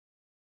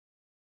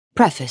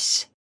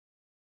Preface.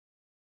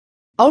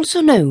 Also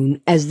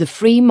known as the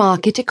free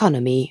market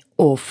economy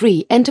or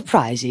free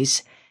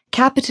enterprises,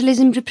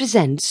 capitalism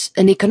represents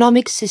an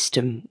economic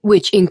system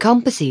which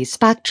encompasses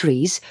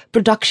factories,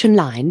 production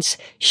lines,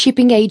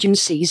 shipping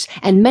agencies,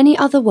 and many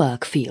other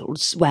work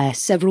fields where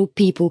several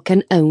people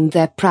can own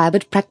their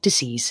private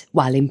practices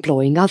while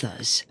employing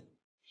others.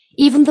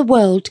 Even the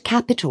world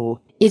capital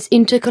is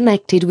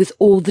interconnected with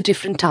all the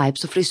different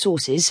types of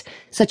resources,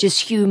 such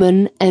as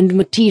human and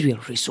material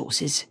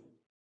resources.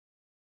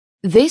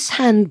 This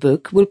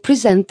handbook will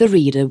present the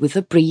reader with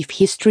a brief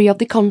history of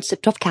the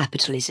concept of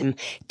capitalism,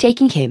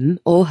 taking him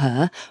or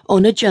her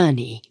on a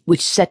journey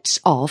which sets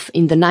off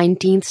in the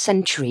 19th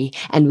century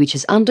and which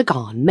has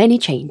undergone many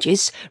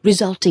changes,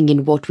 resulting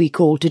in what we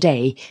call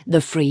today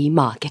the free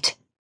market.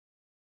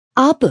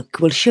 Our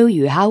book will show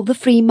you how the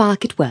free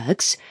market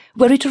works,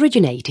 where it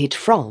originated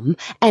from,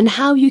 and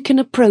how you can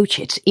approach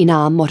it in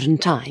our modern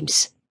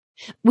times.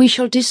 We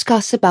shall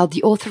discuss about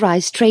the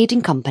authorized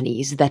trading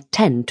companies that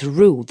tend to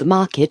rule the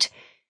market,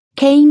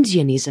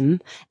 Keynesianism,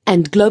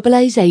 and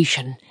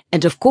globalization,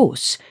 and of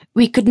course,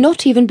 we could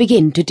not even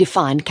begin to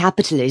define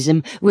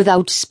capitalism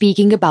without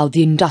speaking about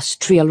the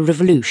Industrial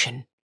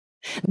Revolution.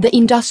 The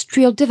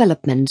industrial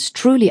developments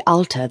truly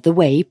altered the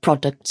way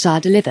products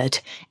are delivered,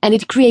 and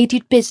it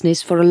created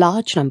business for a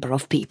large number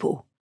of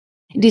people.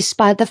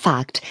 Despite the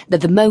fact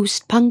that the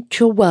most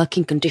punctual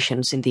working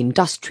conditions in the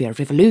Industrial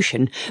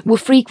Revolution were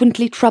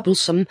frequently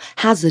troublesome,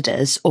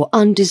 hazardous, or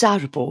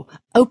undesirable,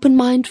 open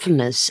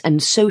mindfulness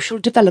and social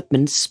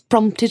developments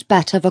prompted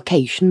better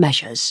vocation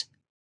measures.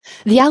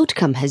 The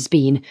outcome has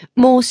been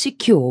more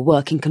secure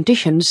working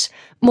conditions,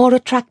 more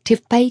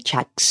attractive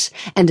paychecks,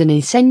 and an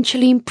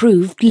essentially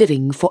improved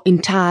living for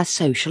entire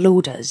social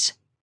orders.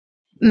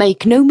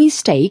 Make no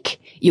mistake,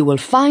 you will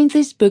find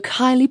this book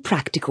highly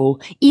practical,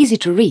 easy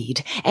to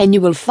read, and you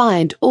will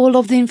find all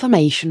of the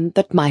information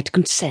that might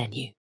concern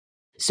you.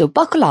 So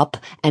buckle up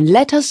and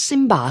let us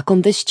embark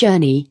on this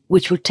journey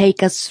which will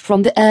take us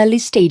from the early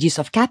stages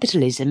of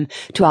capitalism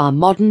to our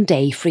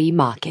modern-day free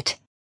market.